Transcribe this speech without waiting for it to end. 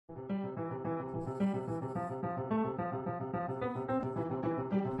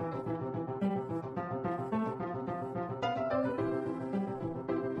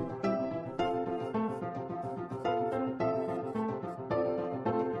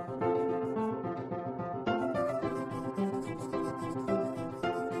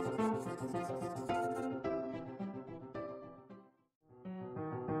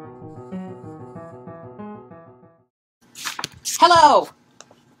Hello!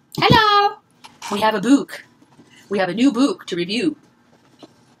 Hello! We have a book. We have a new book to review.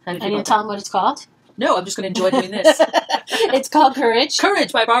 Are you going to tell them what it's called? No, I'm just going to enjoy doing this. It's called Courage.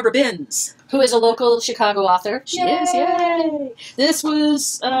 Courage by Barbara Binns. Who is a local Chicago author. She is, yay! This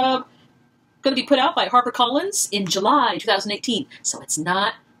was going to be put out by HarperCollins in July 2018. So it's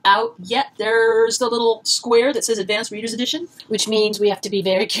not out yet. There's the little square that says Advanced Reader's Edition. Which means we have to be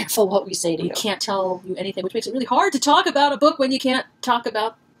very careful what we say to you. We can't tell you anything, which makes it really hard to talk about a book when you can't talk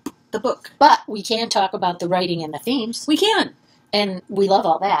about the book. But we can talk about the writing and the themes. We can. And we love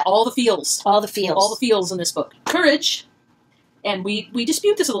all that. All the feels. All the feels. All the feels in this book. Courage, and we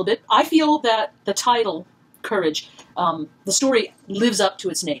dispute this a little bit. I feel that the title, Courage, the story lives up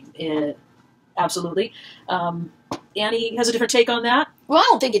to its name. Absolutely. Annie has a different take on that. Well, I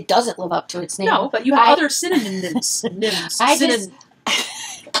don't think it doesn't live up to its name. No, but you have other synonyms.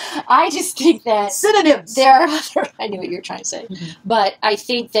 I just think that synonyms. There are other. I knew what you were trying to say, Mm-hmm. but I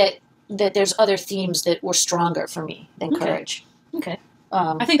think that there's other themes that were stronger for me than Courage. Okay.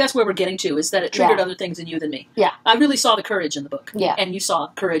 I think that's where we're getting to, is that it triggered other things in you than me. Yeah. I really saw the courage in the book. Yeah. And you saw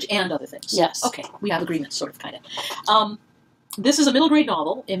courage and other things. Yes. Okay. We have agreement, sort of, kind of. This is a middle grade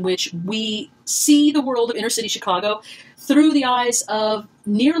novel in which we see the world of inner city Chicago through the eyes of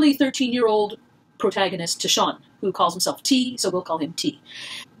nearly 13-year-old protagonist Tashawn, who calls himself T, so we'll call him T.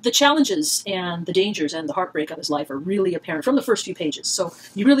 The challenges and the dangers and the heartbreak of his life are really apparent from the first few pages. So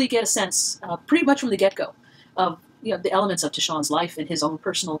you really get a sense, pretty much from the get-go, of the elements of Tashawn's life and his own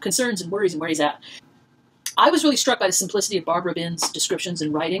personal concerns and worries and where he's at. I was really struck by the simplicity of Barbara Binns' descriptions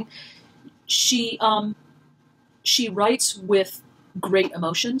and writing. She writes with great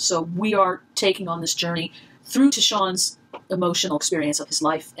emotion, so we are taking on this journey through Tashawn's emotional experience of his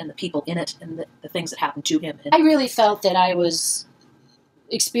life and the people in it and the things that happened to him. I really felt that I was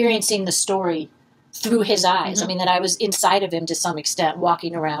experiencing the story through his eyes. Mm-hmm. I mean, that I was inside of him to some extent,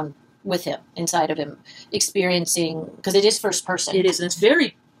 walking around with him, inside of him, experiencing, because it is first person. It is, and it's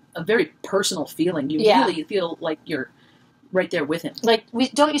a very personal feeling. You really feel like you're right there with him. Like,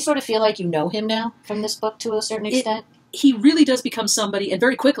 don't you sort of feel like you know him now from this book to a certain extent? He really does become somebody, and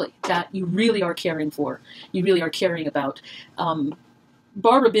very quickly, that you really are caring for, you really are caring about.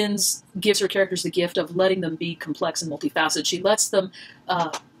 Barbara Binns gives her characters the gift of letting them be complex and multifaceted. She lets them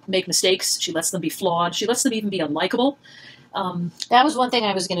make mistakes. She lets them be flawed. She lets them even be unlikable. That was one thing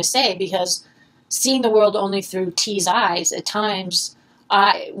I was going to say, because seeing the world only through T's eyes, at times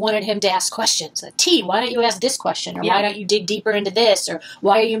I wanted him to ask questions. T, why don't you ask this question? Or why don't you dig deeper into this? Or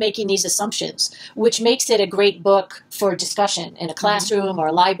why are you making these assumptions? Which makes it a great book for discussion in a classroom or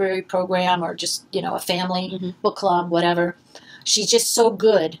a library program or just, a family book club, whatever. She's just so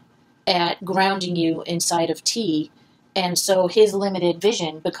good at grounding you inside of T. And so his limited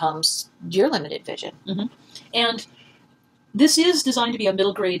vision becomes your limited vision. Mm-hmm. And this is designed to be a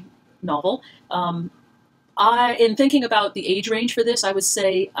middle grade novel. In thinking about the age range for this, I would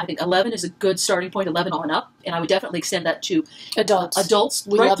say I think 11 is a good starting point, 11 on up, and I would definitely extend that to adults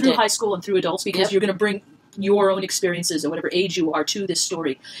right through high school and through adults, because you're going to bring your own experiences at whatever age you are to this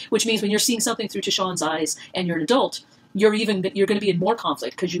story, which means when you're seeing something through Tashawn's eyes and you're an adult, you're going to be in more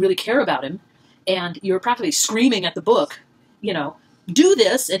conflict because you really care about him, and you're practically screaming at the book, do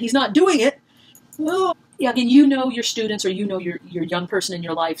this, and he's not doing it. Oh. Yeah, and you know your students, or your young person in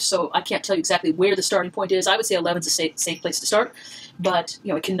your life, so I can't tell you exactly where the starting point is. I would say 11 is a safe place to start, but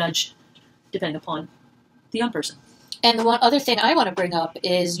it can nudge depending upon the young person. And the one other thing I want to bring up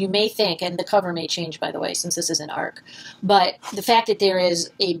is, you may think, and the cover may change, by the way, since this is an ARC, but the fact that there is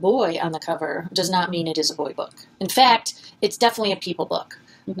a boy on the cover does not mean it is a boy book. In fact, it's definitely a people book.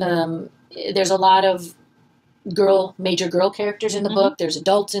 Mm-hmm. There's a lot of major girl characters in the book. There's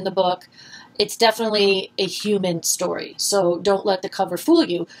adults in the book. It's definitely a human story, so don't let the cover fool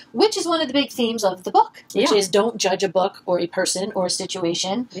you, which is one of the big themes of the book, which is don't judge a book or a person or a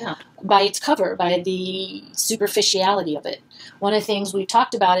situation by its cover, by the superficiality of it. One of the things we've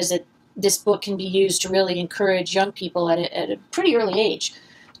talked about is that this book can be used to really encourage young people at a pretty early age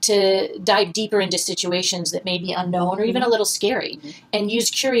to dive deeper into situations that may be unknown or even a little scary, and use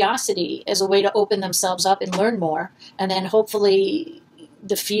curiosity as a way to open themselves up and learn more, and then hopefully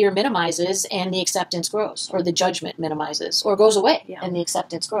the fear minimizes and the acceptance grows, or the judgment minimizes or goes away and the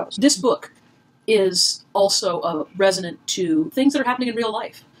acceptance grows. This book is also resonant to things that are happening in real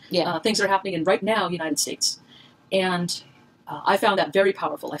life, things that are happening in right now United States. And I found that very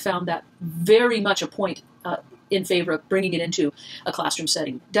powerful. I found that very much a point in favor of bringing it into a classroom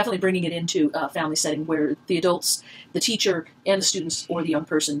setting, definitely bringing it into a family setting where the adults, the teacher, and the students or the young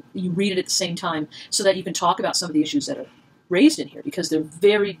person, you read it at the same time so that you can talk about some of the issues that are raised in here, because they're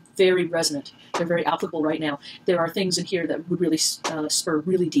very, very resonant. They're very applicable right now. There are things in here that would really spur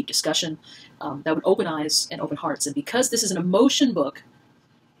really deep discussion, that would open eyes and open hearts. And because this is an emotion book,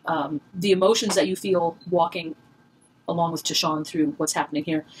 the emotions that you feel walking along with Tashawn through what's happening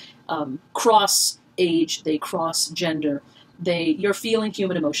here cross age, they cross gender. You're feeling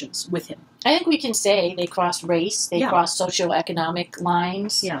human emotions with him. I think we can say they cross race, they cross socioeconomic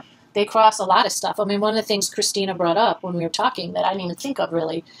lines. Yeah. They cross a lot of stuff. I mean, one of the things Christina brought up when we were talking that I didn't even think of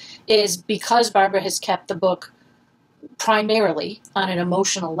really is because Barbara has kept the book primarily on an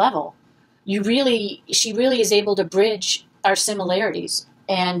emotional level, she really is able to bridge our similarities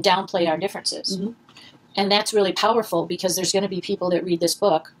and downplay our differences. Mm-hmm. And that's really powerful because there's going to be people that read this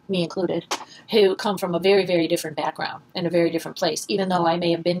book, me included, who come from a very, very different background and a very different place. Even though I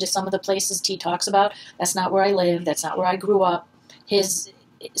may have been to some of the places T talks about, that's not where I live, that's not where I grew up. His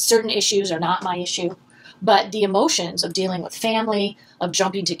certain issues are not my issue. But the emotions of dealing with family, of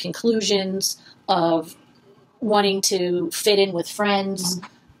jumping to conclusions, of wanting to fit in with friends,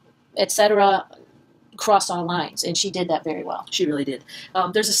 etc., cross all lines, and she did that very well. She really did.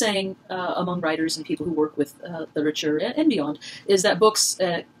 There's a saying among writers and people who work with literature and beyond, is that books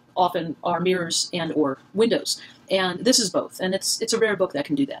often are mirrors and or windows, and this is both. And it's a rare book that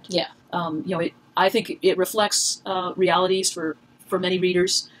can do that. Yeah. I think it reflects realities for many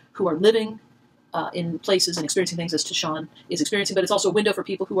readers who are living in places and experiencing things as Tashawn is experiencing, but it's also a window for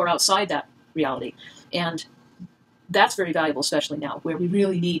people who are outside that reality, and that's very valuable, especially now, where we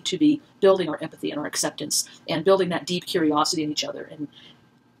really need to be building our empathy and our acceptance and building that deep curiosity in each other. And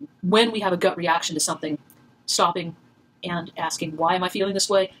when we have a gut reaction to something, stopping and asking, why am I feeling this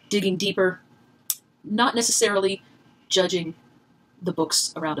way? Digging deeper, not necessarily judging the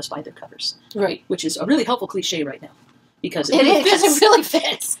books around us by their covers. Right. Which is a really helpful cliche right now. Because it really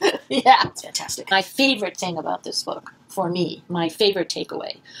fits. Yeah. It's fantastic. My favorite thing about this book, for me, my favorite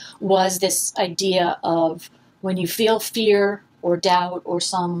takeaway, was this idea of when you feel fear or doubt or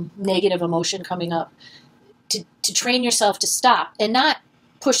some negative emotion coming up, to train yourself to stop and not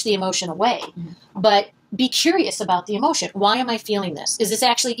push the emotion away, but be curious about the emotion. Why am I feeling this? Is this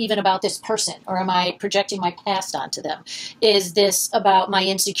actually even about this person, or am I projecting my past onto them? Is this about my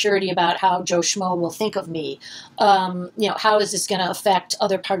insecurity about how Joe Schmo will think of me? How is this going to affect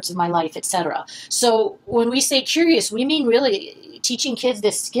other parts of my life, etc.? So when we say curious, we mean really teaching kids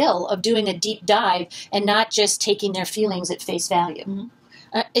this skill of doing a deep dive and not just taking their feelings at face value. Mm-hmm.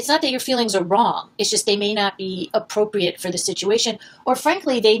 It's not that your feelings are wrong. It's just they may not be appropriate for the situation, or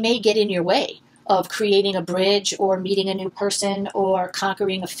frankly, they may get in your way of creating a bridge or meeting a new person or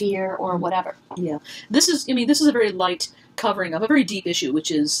conquering a fear or whatever. Yeah. This is a very light covering of a very deep issue,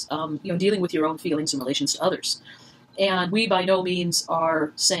 which is, dealing with your own feelings in relations to others. And we by no means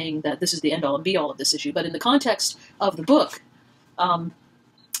are saying that this is the end all and be all of this issue, but in the context of the book,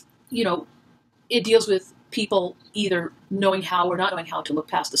 it deals with people either knowing how or not knowing how to look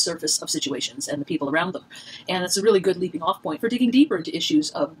past the surface of situations and the people around them. And it's a really good leaping off point for digging deeper into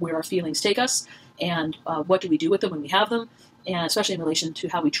issues of where our feelings take us and what do we do with them when we have them, and especially in relation to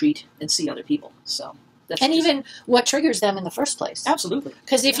how we treat and see other people. So even what triggers them in the first place. Absolutely.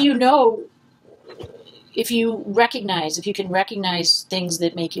 Because if you can recognize things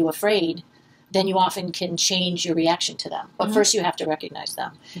that make you afraid, then you often can change your reaction to them. But first you have to recognize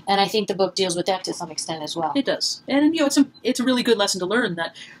them. And I think the book deals with that to some extent as well. It does. And, it's a really good lesson to learn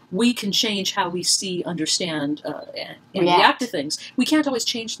that we can change how we see, understand, and react to things. We can't always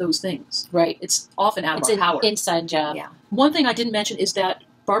change those things. Right. It's often out of our power. It's an inside job. Yeah. One thing I didn't mention is that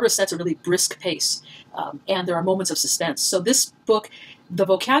Barbara sets a really brisk pace, and there are moments of suspense. So this book, the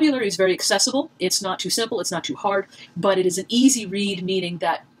vocabulary is very accessible. It's not too simple. It's not too hard. But it is an easy read, meaning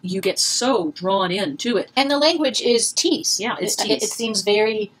that you get so drawn into it. And the language is tease. Yeah, it's tease. It seems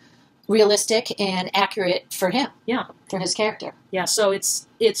very realistic and accurate for him. Yeah. For his character. Yeah, so it's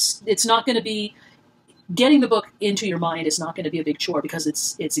not going to be, getting the book into your mind is not going to be a big chore because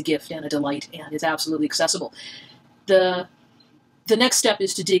it's a gift and a delight and it's absolutely accessible. The next step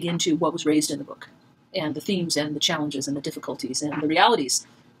is to dig into what was raised in the book and the themes and the challenges and the difficulties and the realities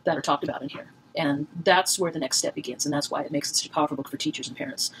that are talked about in here. And that's where the next step begins, and that's why it makes it such a powerful book for teachers and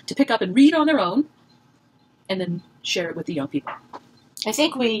parents to pick up and read on their own and then share it with the young people. I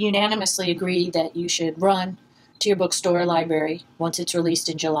think we unanimously agree that you should run to your bookstore or library once it's released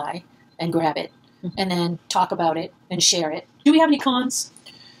in July and grab it, and then talk about it and share it. Do we have any cons?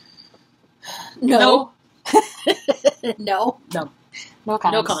 No. No. No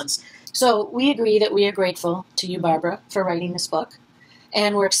cons. No cons. So we agree that we are grateful to you, Barbara, for writing this book.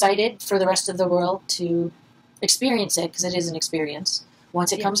 And we're excited for the rest of the world to experience it, because it is an experience.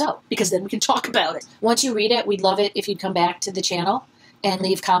 once it comes out. Because then we can talk about it. Once you read it, we'd love it if you'd come back to the channel and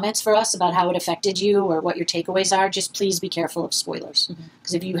leave comments for us about how it affected you or what your takeaways are. Just please be careful of spoilers.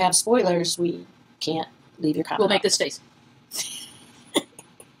 Because if you have spoilers, we can't leave your comment. We'll make this face.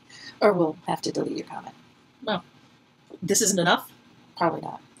 Or we'll have to delete your comment. Well, this isn't enough? Probably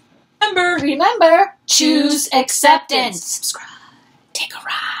not. Remember, choose acceptance. Subscribe. Take a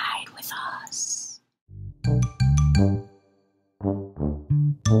ride with us.